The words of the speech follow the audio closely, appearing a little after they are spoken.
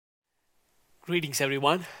Greetings,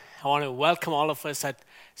 everyone. I want to welcome all of us at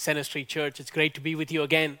Center Street Church. It's great to be with you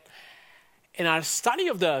again. In our study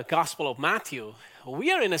of the Gospel of Matthew,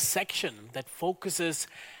 we are in a section that focuses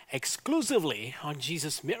exclusively on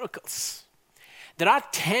Jesus' miracles. There are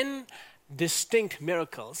 10 distinct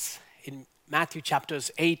miracles in Matthew chapters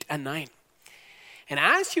 8 and 9. And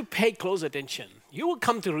as you pay close attention, you will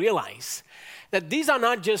come to realize that these are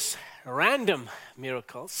not just random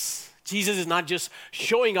miracles. Jesus is not just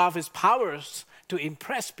showing off his powers to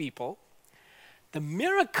impress people. The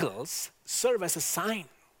miracles serve as a sign.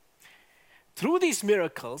 Through these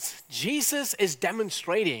miracles, Jesus is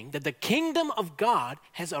demonstrating that the kingdom of God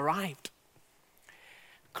has arrived.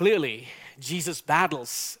 Clearly, Jesus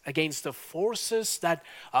battles against the forces that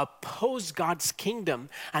oppose God's kingdom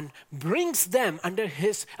and brings them under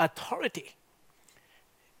his authority.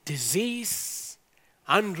 Disease,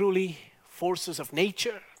 unruly forces of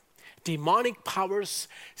nature, demonic powers,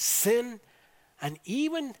 sin, and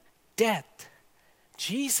even death.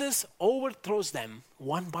 Jesus overthrows them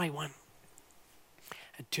one by one.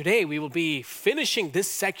 And today we will be finishing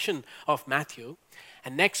this section of Matthew,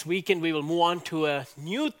 and next weekend we will move on to a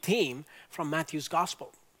new theme from Matthew's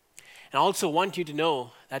Gospel. And I also want you to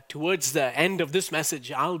know that towards the end of this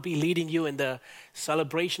message, I'll be leading you in the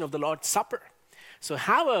celebration of the Lord's Supper. So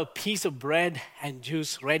have a piece of bread and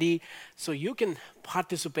juice ready so you can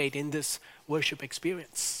participate in this worship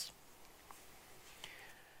experience.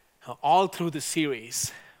 All through the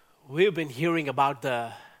series, we've been hearing about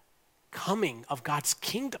the coming of God's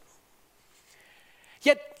kingdom.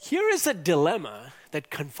 Yet here is a dilemma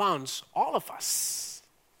that confounds all of us.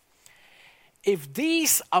 If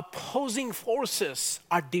these opposing forces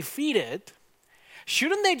are defeated,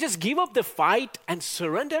 shouldn't they just give up the fight and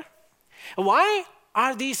surrender? Why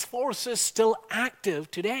are these forces still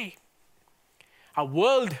active today? Our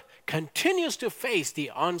world continues to face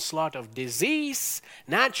the onslaught of disease,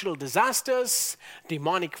 natural disasters,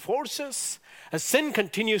 demonic forces. Sin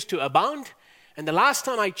continues to abound, and the last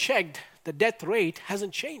time I checked, the death rate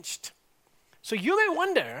hasn't changed. So you may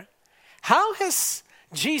wonder, how has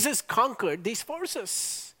Jesus conquered these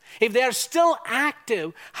forces? If they are still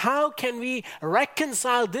active, how can we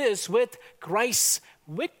reconcile this with Christ's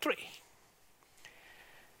victory?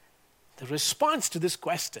 The response to this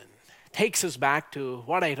question takes us back to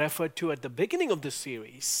what I referred to at the beginning of this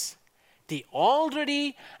series, the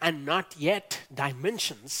already and not yet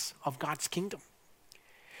dimensions of God's kingdom.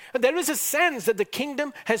 And there is a sense that the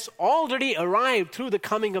kingdom has already arrived through the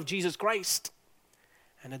coming of Jesus Christ.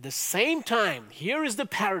 And at the same time, here is the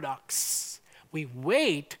paradox. We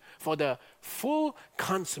wait for the full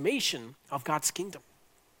consummation of God's kingdom.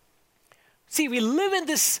 See, we live in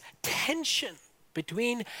this tension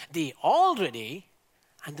between the already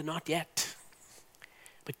and the not yet.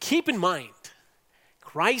 But keep in mind,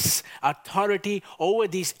 Christ's authority over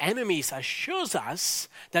these enemies assures us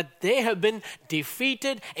that they have been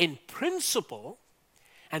defeated in principle,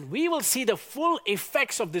 and we will see the full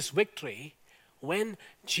effects of this victory when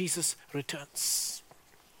Jesus returns.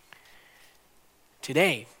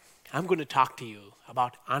 Today, I'm going to talk to you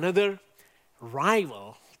about another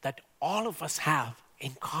rival that all of us have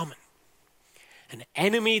in common. An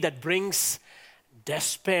enemy that brings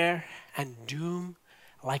despair and doom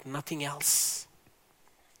like nothing else.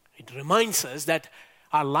 It reminds us that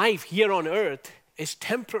our life here on earth is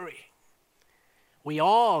temporary. We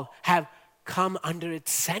all have come under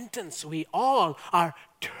its sentence. We all are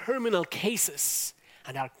terminal cases.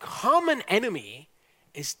 And our common enemy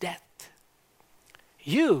is death.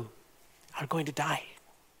 You are going to die.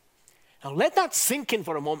 Now let that sink in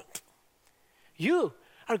for a moment. You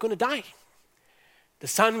are going to die. The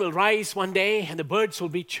sun will rise one day and the birds will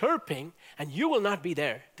be chirping and you will not be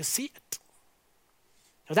there to see it.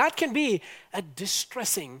 Now that can be a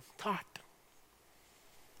distressing thought.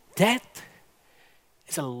 Death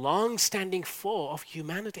is a long-standing foe of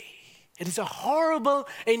humanity. It is a horrible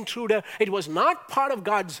intruder. It was not part of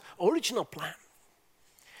God's original plan.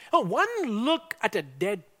 One look at a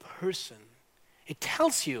dead person, it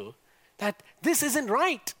tells you that this isn't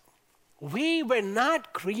right. We were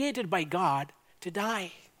not created by God to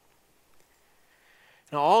die.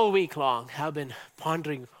 Now, all week long, I've been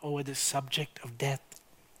pondering over this subject of death.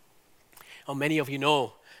 Many of you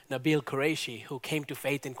know Nabil Qureshi, who came to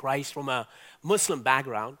faith in Christ from a Muslim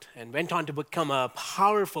background and went on to become a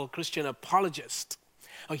powerful Christian apologist.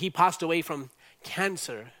 He passed away from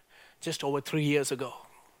cancer just over 3 years ago.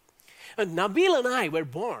 And Nabil and I were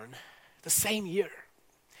born the same year.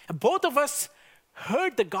 And both of us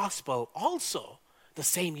heard the gospel also the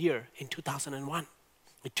same year in 2001.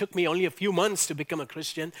 It took me only a few months to become a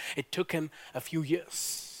Christian. It took him a few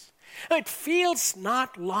years. It feels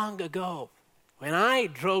not long ago. when I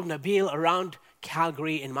drove Nabil around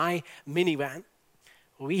Calgary in my minivan,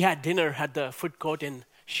 we had dinner at the food court in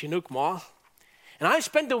Chinook Mall. And I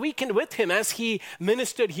spent the weekend with him as he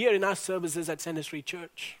ministered here in our services at Center Street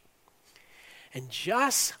Church. And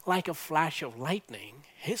just like a flash of lightning,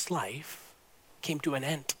 his life came to an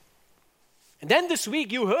end. And then this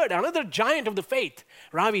week you heard another giant of the faith,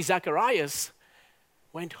 Ravi Zacharias,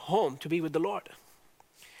 went home to be with the Lord.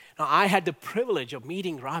 Now, I had the privilege of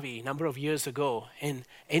meeting Ravi a number of years ago in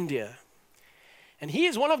India. And he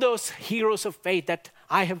is one of those heroes of faith that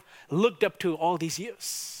I have looked up to all these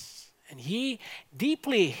years. And he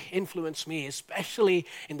deeply influenced me, especially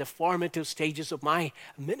in the formative stages of my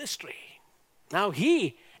ministry. Now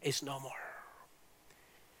he is no more.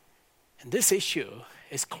 And this issue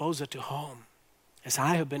is closer to home, as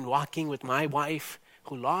I have been walking with my wife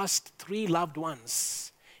who lost 3 loved ones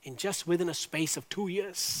in just within a space of 2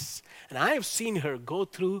 years. And I have seen her go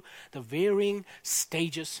through the varying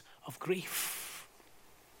stages of grief.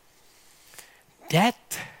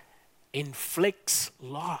 Death inflicts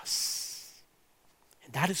loss.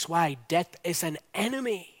 And that is why death is an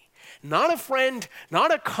enemy, not a friend,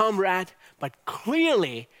 not a comrade, but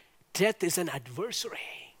clearly death is an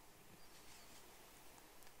adversary.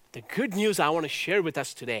 The good news I want to share with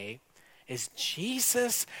us today is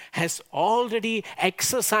Jesus has already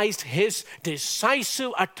exercised his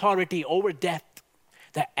decisive authority over death.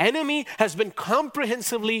 The enemy has been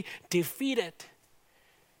comprehensively defeated.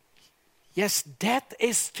 Yes, death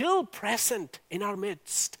is still present in our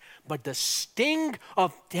midst, but the sting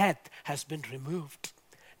of death has been removed.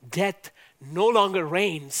 Death no longer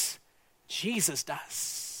reigns. Jesus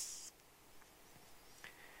does.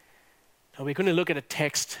 Now we're going to look at a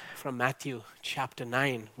text from Matthew chapter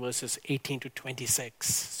 9, verses 18 to 26.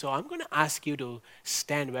 So I'm going to ask you to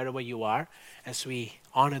stand wherever you are as we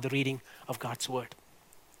honor the reading of God's word.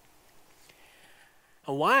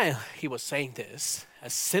 And while he was saying this, a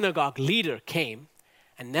synagogue leader came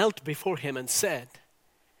and knelt before him and said,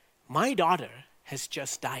 "My daughter has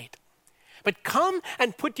just died, but come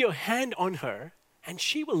and put your hand on her and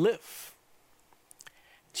she will live."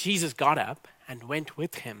 Jesus got up and went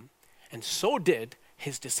with him, and so did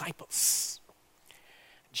his disciples.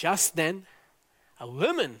 Just then, a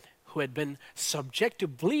woman who had been subject to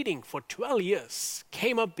bleeding for 12 years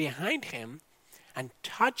came up behind him and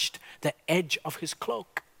touched the edge of his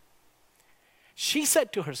cloak. She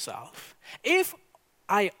said to herself, "If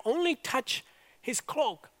I only touch his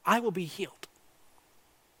cloak, I will be healed."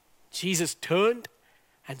 Jesus turned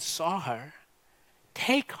and saw her.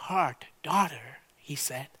 "Take heart, daughter," he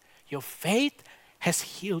said. "Your faith has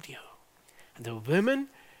healed you." And the woman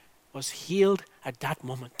was healed at that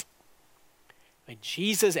moment. When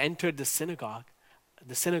Jesus entered the synagogue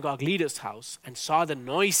leader's house, and saw the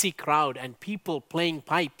noisy crowd and people playing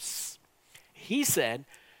pipes, he said,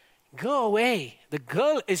 "Go away, the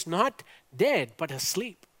girl is not dead but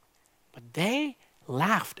asleep." But they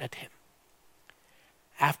laughed at him.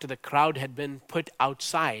 After the crowd had been put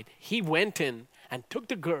outside, he went in and took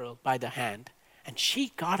the girl by the hand, and she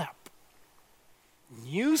got up.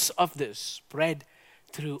 News of this spread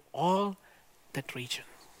through all that region.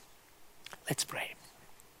 Let's pray.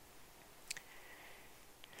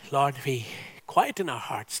 Lord, we quieten our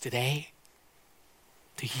hearts today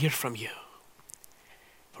to hear from you.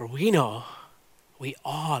 For we know we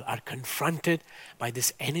all are confronted by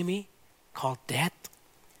this enemy called death.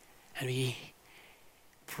 And we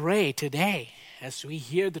pray today, as we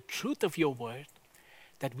hear the truth of your word,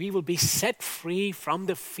 that we will be set free from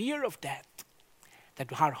the fear of death,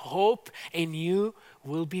 that our hope in you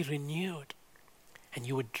will be renewed, and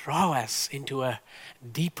you would draw us into a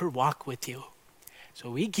deeper walk with you. So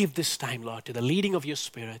we give this time, Lord, to the leading of your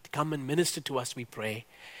Spirit. Come and minister to us, we pray,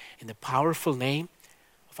 in the powerful name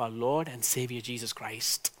of our Lord and Savior Jesus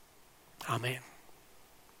Christ. Amen.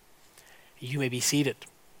 You may be seated.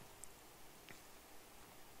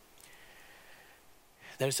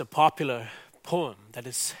 There's a popular poem that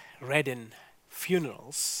is read in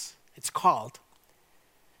funerals. It's called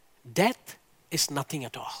 "Death is Nothing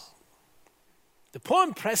at All." The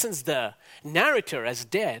poem presents the narrator as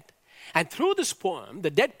dead, and through this poem,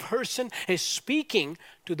 the dead person is speaking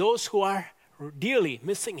to those who are dearly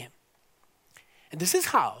missing him. And this is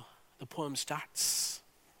how the poem starts.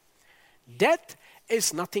 "Death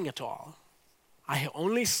is nothing at all. I have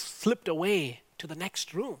only slipped away to the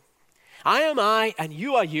next room. I am I and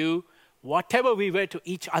you are you. Whatever we were to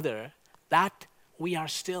each other, that we are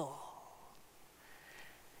still."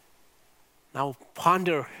 Now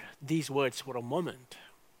ponder these words for a moment.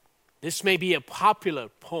 This may be a popular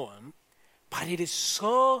poem, but it is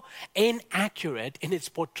so inaccurate in its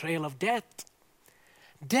portrayal of death.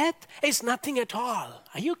 Death is nothing at all.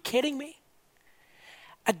 Are you kidding me?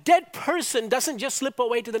 A dead person doesn't just slip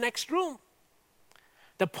away to the next room.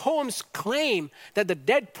 The poems claim that the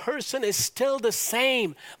dead person is still the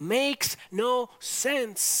same. Makes no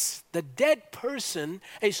sense. The dead person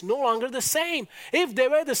is no longer the same. If they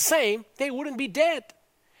were the same, they wouldn't be dead.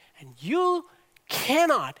 And you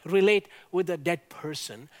cannot relate with a dead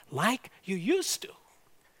person like you used to.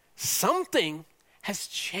 Something has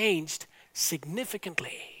changed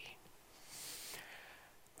significantly.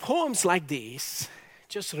 Poems like these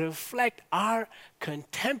just reflect our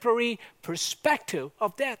contemporary perspective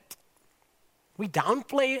of death. We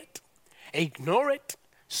downplay it, ignore it,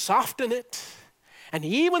 soften it, and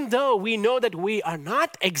even though we know that we are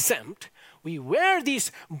not exempt, we wear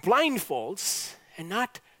these blindfolds and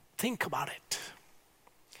not think about it.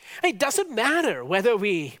 It doesn't matter whether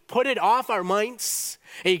we put it off our minds,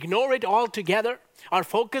 ignore it altogether, or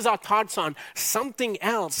focus our thoughts on something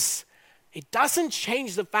else. It doesn't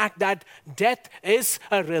change the fact that death is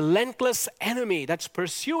a relentless enemy that's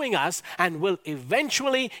pursuing us and will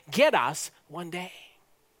eventually get us one day.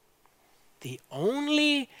 The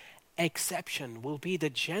only exception will be the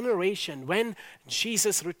generation when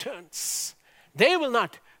Jesus returns. They will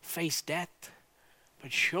not face death,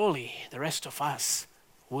 but surely the rest of us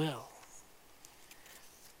will.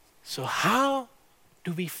 So how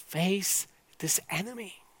do we face this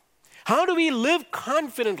enemy? How do we live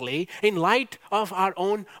confidently in light of our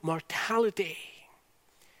own mortality?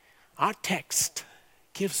 Our text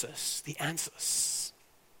gives us the answers.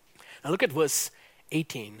 Now look at verse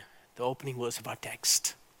 18, the opening verse of our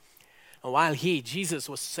text. And while Jesus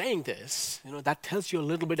was saying this, that tells you a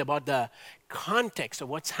little bit about the context of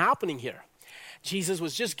what's happening here. Jesus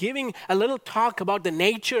was just giving a little talk about the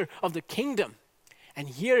nature of the kingdom. And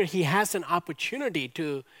here he has an opportunity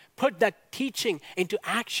to put that teaching into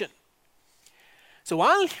action. So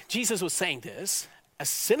while Jesus was saying this, a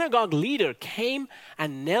synagogue leader came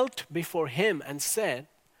and knelt before him and said,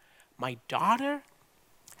 "My daughter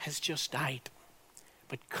has just died,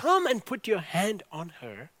 but come and put your hand on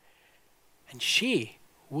her, and she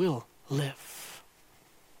will live."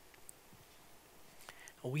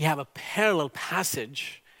 We have a parallel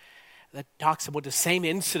passage that talks about the same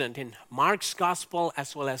incident in Mark's gospel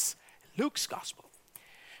as well as Luke's gospel.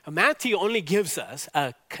 Matthew only gives us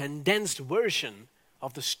a condensed version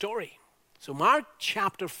of the story. So Mark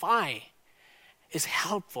chapter 5 is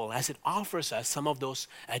helpful as it offers us some of those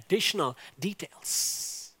additional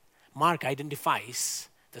details. Mark identifies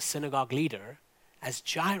the synagogue leader as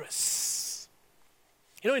Jairus.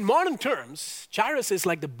 In modern terms, Jairus is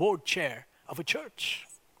like the board chair of a church.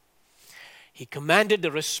 He commanded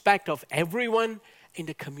the respect of everyone in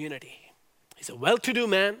the community. He's a well-to-do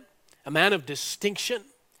man, a man of distinction.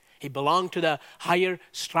 He belonged to the higher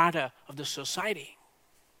strata of the society.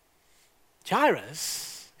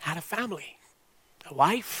 Jairus had a family, a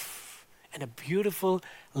wife, and a beautiful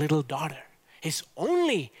little daughter. His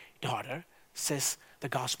only daughter, says the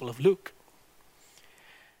Gospel of Luke.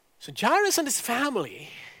 So Jairus and his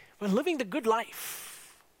family were living the good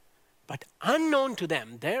life. But unknown to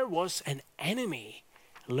them, there was an enemy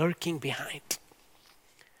lurking behind.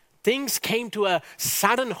 Things came to a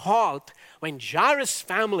sudden halt when Jairus'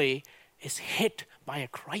 family is hit by a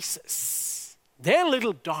crisis. Their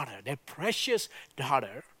little daughter, their precious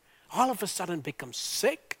daughter, all of a sudden becomes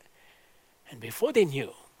sick, and before they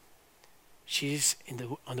knew, she's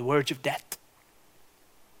on the verge of death.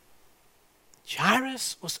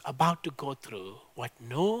 Jairus was about to go through what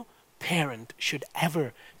no parent should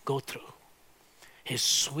ever go through. His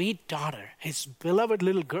sweet daughter, his beloved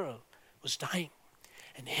little girl, was dying,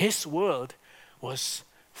 and his world was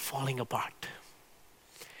falling apart.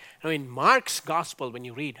 Now in Mark's gospel, when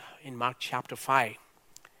you read in Mark chapter 5,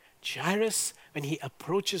 Jairus, when he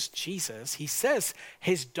approaches Jesus, he says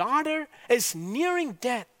his daughter is nearing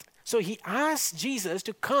death. So he asks Jesus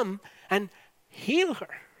to come and heal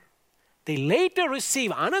her. They later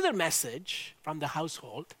receive another message from the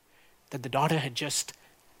household that the daughter had just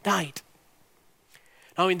died.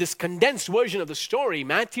 Now in this condensed version of the story,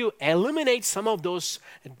 Matthew eliminates some of those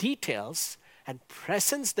details and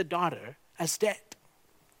presents the daughter as dead.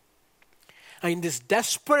 In this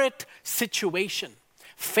desperate situation,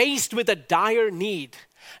 faced with a dire need,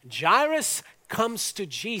 Jairus comes to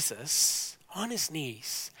Jesus on his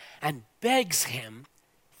knees and begs him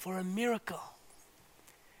for a miracle.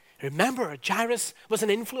 Remember, Jairus was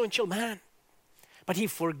an influential man, but he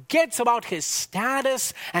forgets about his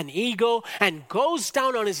status and ego and goes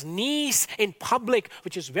down on his knees in public,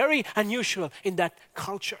 which is very unusual in that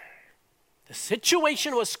culture. The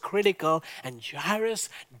situation was critical, and Jairus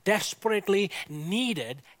desperately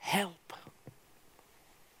needed help.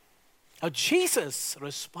 Now, Jesus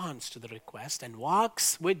responds to the request and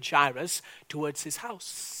walks with Jairus towards his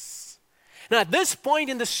house. Now, at this point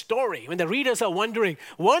in the story, when the readers are wondering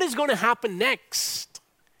what is going to happen next,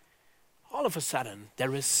 all of a sudden,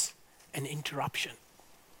 there is an interruption.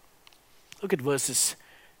 Look at verses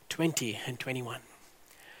 20 and 21.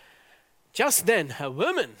 Just then, a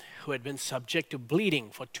woman who had been subject to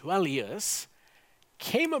bleeding for 12 years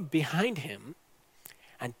came up behind him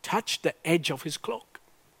and touched the edge of his cloak.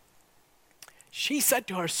 She said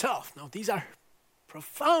to herself, now these are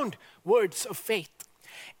profound words of faith,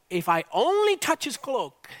 if I only touch his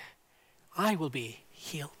cloak, I will be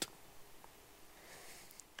healed.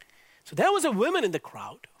 So there was a woman in the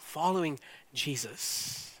crowd following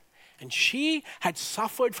Jesus, and she had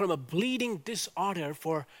suffered from a bleeding disorder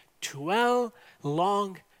for 12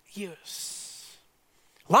 long years.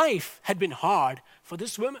 Life had been hard for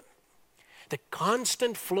this woman. The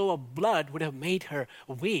constant flow of blood would have made her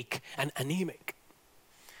weak and anemic.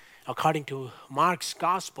 According to Mark's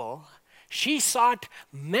gospel, she sought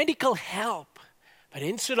medical help, but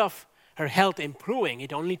instead of her health improving,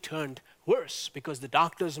 it only turned worse because the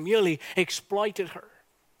doctors merely exploited her.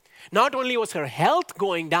 Not only was her health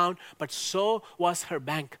going down, but so was her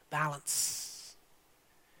bank balance.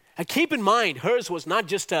 And keep in mind, hers was not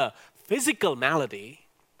just a physical malady,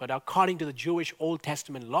 but according to the Jewish Old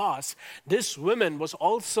Testament laws, this woman was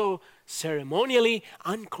also ceremonially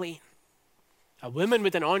unclean. A woman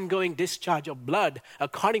with an ongoing discharge of blood,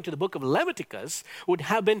 according to the book of Leviticus, would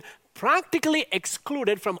have been practically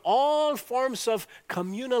excluded from all forms of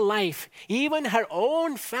communal life. Even her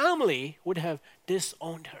own family would have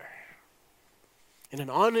disowned her. In an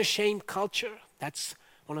honor-shame culture, that's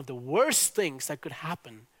one of the worst things that could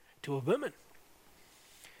happen to a woman.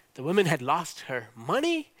 The woman had lost her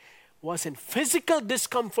money, was in physical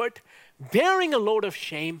discomfort, bearing a load of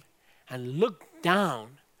shame, and looked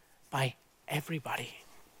down by everybody.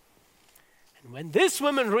 And when this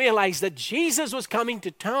woman realized that Jesus was coming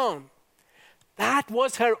to town, that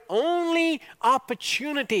was her only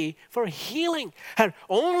opportunity for healing, her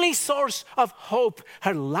only source of hope,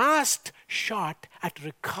 her last shot at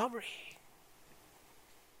recovery.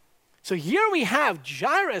 So here we have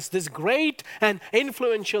Jairus, this great and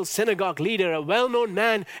influential synagogue leader, a well-known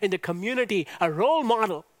man in the community, a role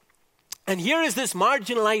model. And here is this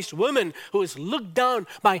marginalized woman who is looked down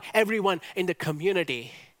by everyone in the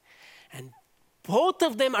community. And both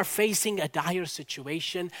of them are facing a dire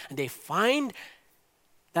situation, and they find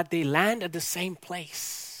that they land at the same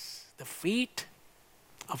place, the feet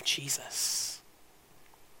of Jesus.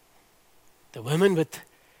 The woman with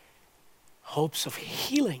hopes of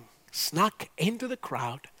healing snuck into the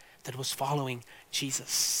crowd that was following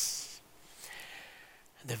Jesus.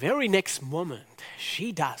 And the very next moment,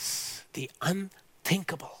 she does the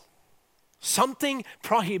unthinkable. Something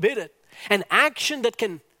prohibited, an action that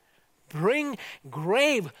can bring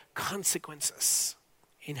grave consequences.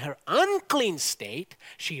 In her unclean state,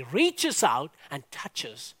 she reaches out and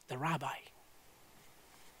touches the rabbi.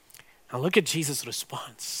 Now look at Jesus'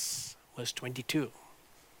 response, verse 22.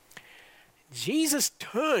 Jesus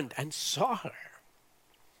turned and saw her.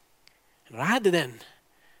 Rather than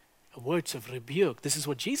words of rebuke, this is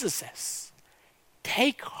what Jesus says.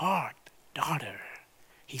 Take heart, daughter,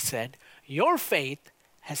 he said, your faith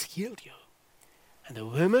has healed you. And the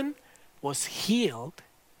woman was healed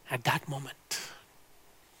at that moment.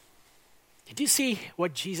 Did you see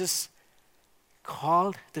what Jesus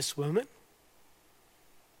called this woman?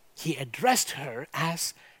 He addressed her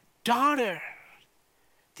as daughter.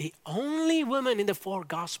 The only woman in the four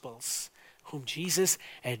Gospels whom Jesus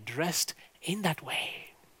addressed in that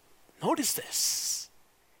way. Notice this.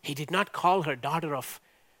 He did not call her daughter of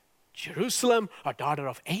Jerusalem or daughter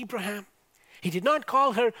of Abraham. He did not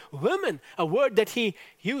call her woman, a word that he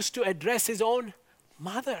used to address his own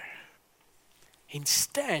mother.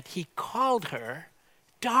 Instead, he called her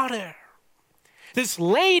daughter. This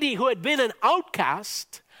lady who had been an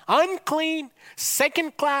outcast, unclean,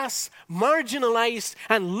 second class, marginalized,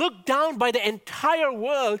 and looked down by the entire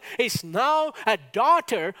world is now a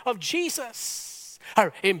daughter of Jesus.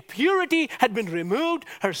 Her impurity had been removed,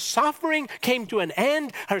 her suffering came to an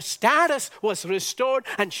end, her status was restored,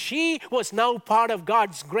 and she was now part of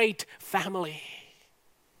God's great family.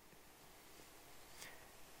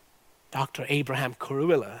 Dr. Abraham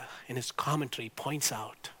Kuruvilla, in his commentary, points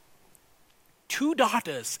out 2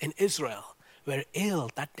 daughters in Israel were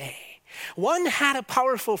ill that day. One had a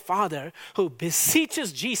powerful father who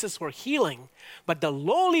beseeches Jesus for healing, but the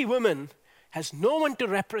lowly woman has no one to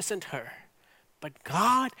represent her. But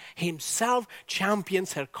God himself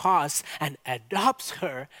champions her cause and adopts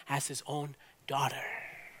her as his own daughter.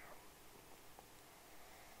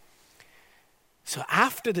 So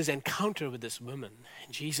after this encounter with this woman,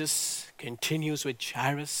 Jesus continues with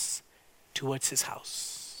Jairus towards his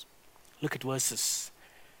house. Look at verses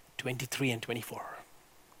 23 and 24.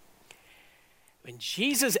 When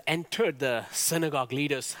Jesus entered the synagogue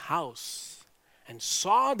leader's house and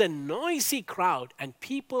saw the noisy crowd and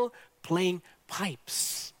people playing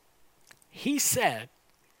pipes, he said,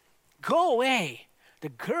 "Go away, the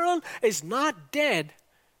girl is not dead,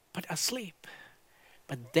 but asleep."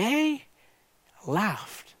 But they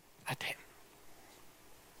laughed at him.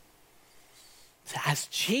 So as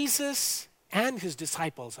Jesus and his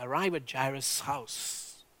disciples arrive at Jairus'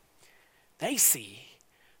 house, they see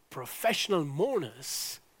professional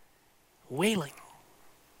mourners wailing.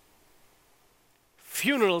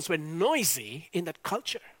 Funerals were noisy in that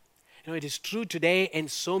culture. It is true today in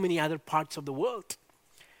so many other parts of the world.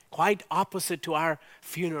 Quite opposite to our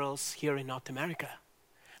funerals here in North America.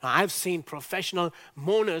 Now, I've seen professional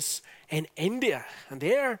mourners in India, and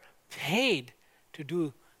they're paid to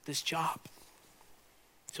do this job.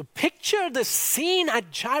 So picture the scene at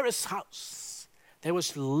Jairus' house. There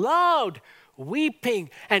was loud weeping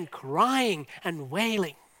and crying and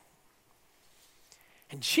wailing.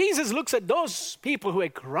 And Jesus looks at those people who are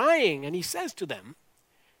crying and he says to them,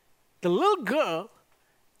 "The little girl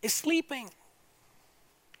is sleeping."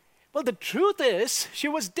 Well, the truth is she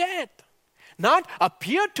was dead. Not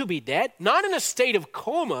appeared to be dead, not in a state of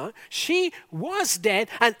coma. She was dead,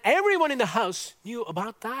 and everyone in the house knew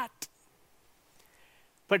about that.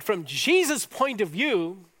 But from Jesus' point of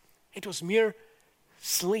view, it was mere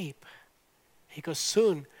sleep, because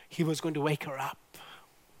soon he was going to wake her up.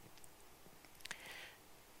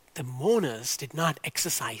 The mourners did not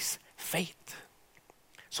exercise faith.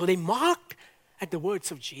 So they mocked at the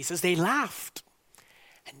words of Jesus. They laughed.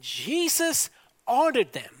 And Jesus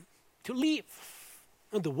ordered them to leave.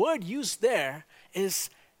 And the word used there is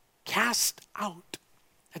cast out.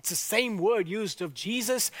 It's the same word used of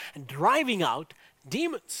Jesus driving out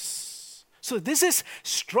demons. So this is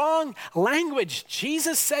strong language.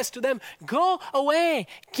 Jesus says to them, "Go away,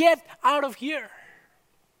 get out of here."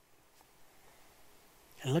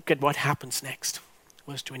 And look at what happens next.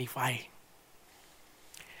 Verse 25.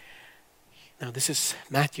 Now this is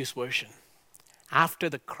Matthew's version. After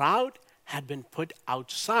the crowd had been put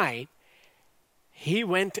outside, he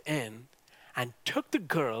went in and took the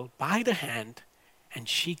girl by the hand, and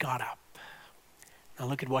she got up. Now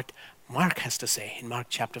look at what Mark has to say in Mark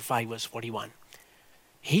chapter 5, verse 41.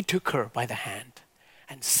 He took her by the hand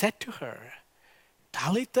and said to her,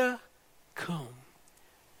 "Talitha cum,"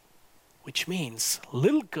 which means,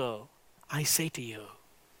 "Little girl, I say to you,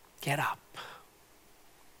 get up."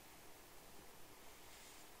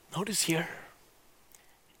 Notice here,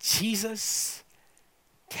 Jesus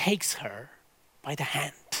takes her by the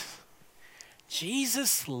hand.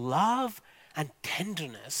 Jesus' love and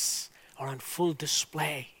tenderness are on full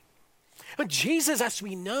display. But Jesus, as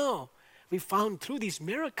we know, we found through these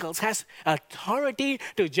miracles, has authority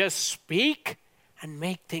to just speak and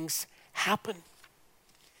make things happen.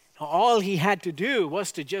 All he had to do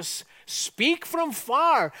was to just speak from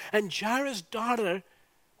far, and Jairus' daughter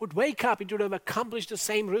would wake up. It would have accomplished the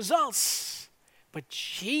same results. But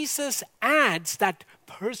Jesus adds that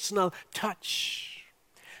personal touch.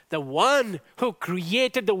 The one who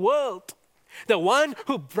created the world, the one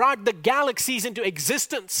who brought the galaxies into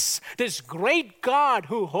existence, this great God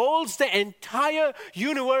who holds the entire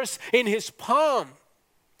universe in his palm,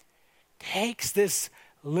 takes this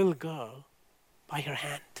little girl by her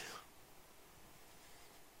hand.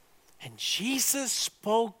 And Jesus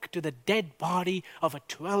spoke to the dead body of a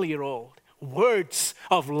 12-year-old words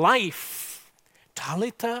of life.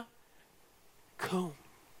 Talitha cum.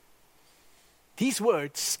 These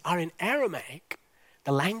words are in Aramaic,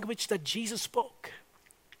 the language that Jesus spoke.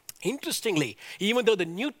 Interestingly, even though the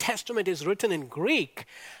New Testament is written in Greek,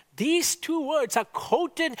 these two words are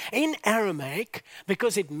quoted in Aramaic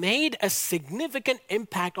because it made a significant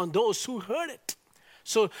impact on those who heard it.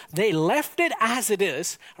 So they left it as it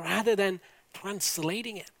is rather than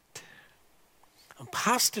translating it. And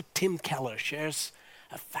Pastor Tim Keller shares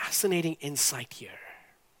a fascinating insight here.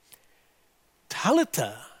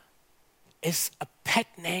 Talitha is a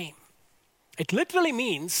pet name. It literally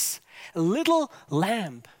means little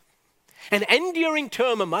lamb, an endearing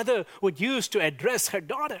term a mother would use to address her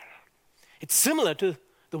daughter. It's similar to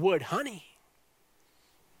the word honey.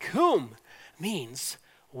 Cum means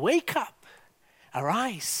wake up,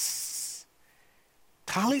 arise.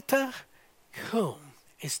 Talitha cum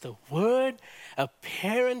is the word a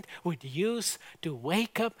parent would use to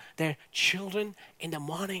wake up their children in the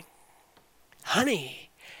morning.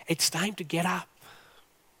 Honey, it's time to get up.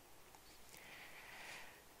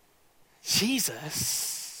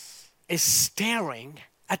 Jesus is staring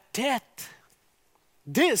at death.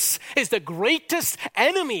 This is the greatest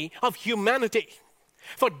enemy of humanity.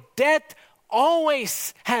 For death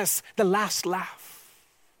always has the last laugh.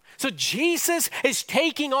 So Jesus is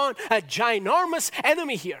taking on a ginormous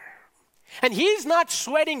enemy here. And he's not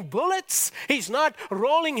sweating bullets. He's not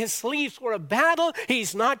rolling his sleeves for a battle.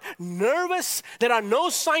 He's not nervous. There are no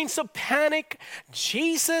signs of panic.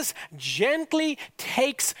 Jesus gently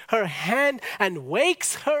takes her hand and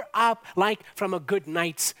wakes her up like from a good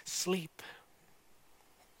night's sleep.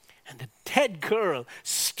 And the dead girl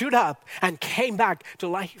stood up and came back to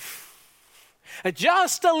life.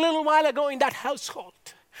 Just a little while ago in that household,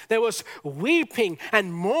 there was weeping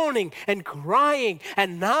and mourning and crying,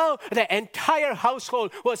 and now the entire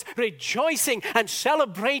household was rejoicing and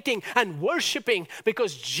celebrating and worshiping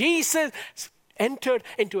because Jesus entered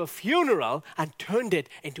into a funeral and turned it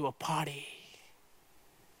into a party.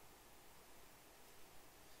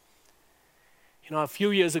 You know, a few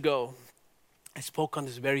years ago, I spoke on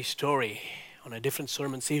this very story on a different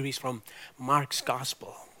sermon series from Mark's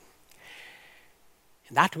Gospel.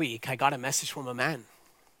 And that week, I got a message from a man.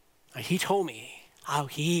 He told me how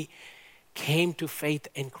he came to faith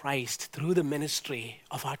in Christ through the ministry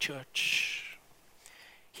of our church.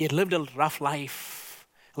 He had lived a rough life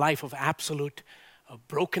of absolute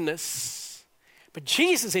brokenness. But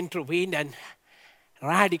Jesus intervened and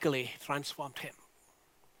radically transformed him.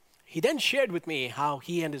 He then shared with me how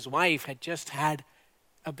he and his wife had just had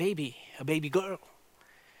a baby girl.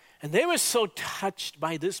 And they were so touched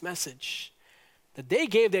by this message that they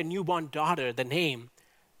gave their newborn daughter the name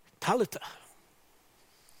Talitha.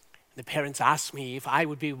 The parents asked me if I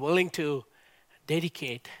would be willing to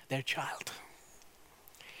dedicate their child.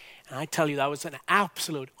 And I tell you, that was an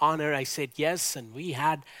absolute honor. I said yes, and we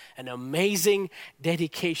had an amazing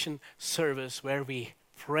dedication service where we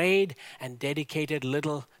prayed and dedicated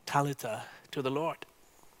little Talitha to the Lord.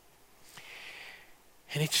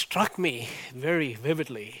 And it struck me very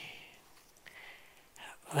vividly.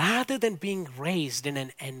 Rather than being raised in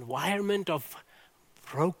an environment of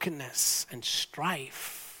brokenness and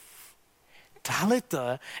strife,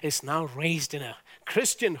 Talitha is now raised in a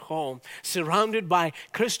Christian home, surrounded by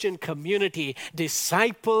Christian community,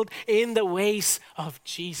 discipled in the ways of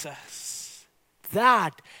Jesus.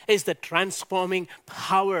 That is the transforming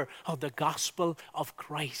power of the gospel of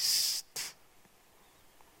Christ.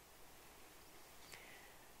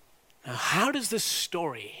 Now, how does this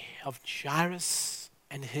story of Jairus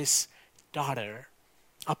and his daughter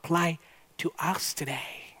apply to us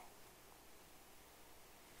today?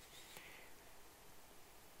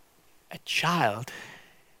 A child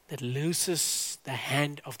that loses the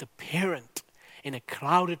hand of the parent in a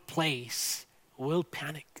crowded place will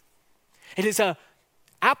panic. It is an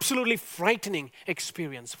absolutely frightening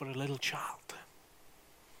experience for a little child.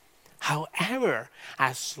 However,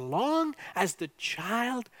 as long as the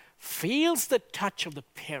child feels the touch of the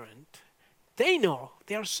parent, they know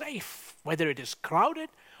they are safe, whether it is crowded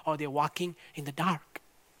or they're walking in the dark.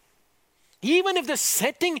 Even if the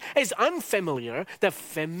setting is unfamiliar, the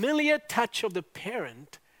familiar touch of the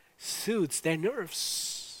parent soothes their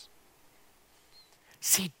nerves.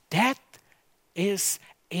 See, death is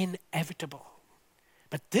inevitable.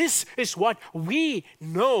 But this is what we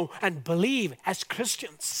know and believe as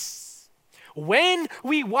Christians. When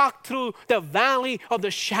we walk through the valley of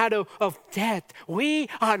the shadow of death, we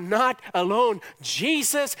are not alone.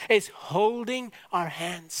 Jesus is holding our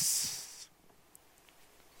hands.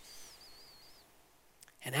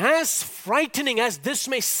 And as frightening as this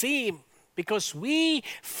may seem, because we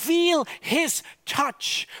feel his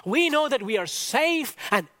touch, we know that we are safe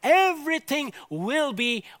and everything will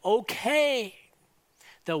be okay.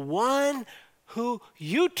 The one who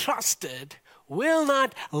you trusted will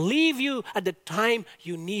not leave you at the time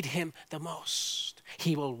you need him the most.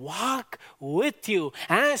 He will walk with you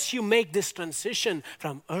as you make this transition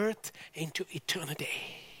from earth into eternity.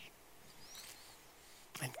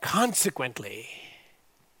 And consequently,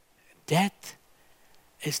 death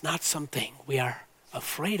is not something we are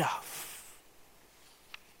afraid of.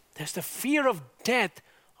 There's the fear of death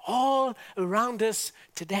all around us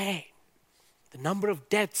today. The number of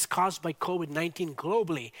deaths caused by COVID-19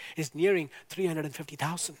 globally is nearing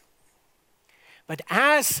 350,000. But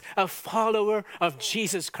as a follower of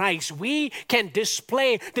Jesus Christ, we can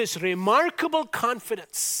display this remarkable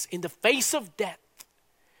confidence in the face of death,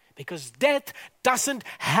 because death doesn't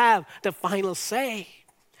have the final say.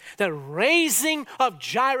 The raising of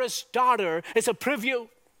Jairus' daughter is a preview.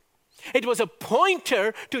 It was a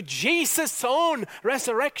pointer to Jesus' own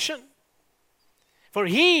resurrection. For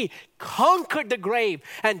he conquered the grave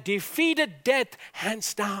and defeated death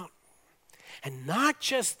hands down. And not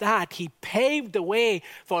just that, he paved the way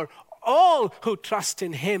for all who trust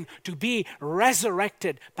in him to be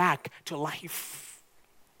resurrected back to life.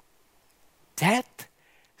 Death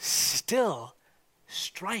still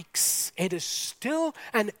strikes. It is still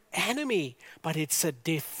an enemy, but it's a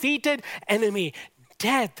defeated enemy.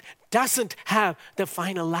 Death doesn't have the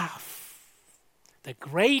final laugh. The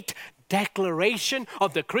great declaration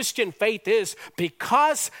of the Christian faith is,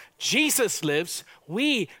 because Jesus lives,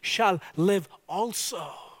 we shall live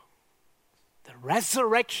also. The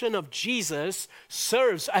resurrection of Jesus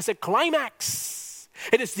serves as a climax.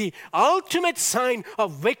 It is the ultimate sign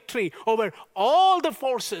of victory over all the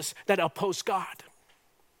forces that oppose God.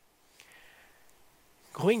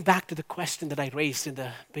 Going back to the question that I raised in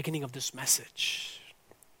the beginning of this message,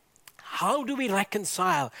 how do we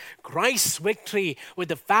reconcile Christ's victory with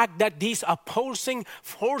the fact that these opposing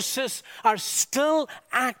forces are still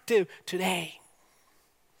active today?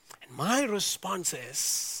 And my response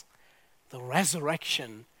is the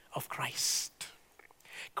resurrection of Christ.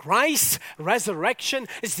 Christ's resurrection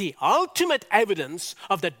is the ultimate evidence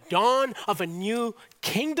of the dawn of a new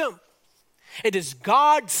kingdom. It is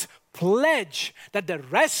God's pledge that the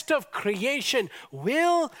rest of creation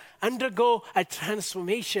will undergo a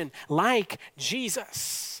transformation like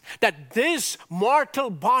Jesus. That this mortal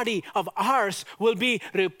body of ours will be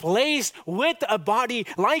replaced with a body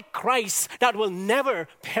like Christ that will never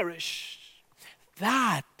perish.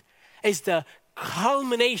 That is the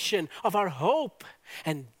culmination of our hope.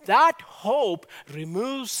 And that hope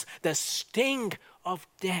removes the sting of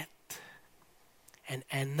death and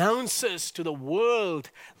announces to the world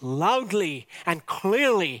loudly and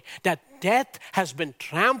clearly that death has been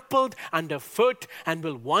trampled underfoot and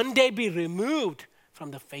will one day be removed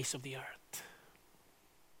from the face of the earth.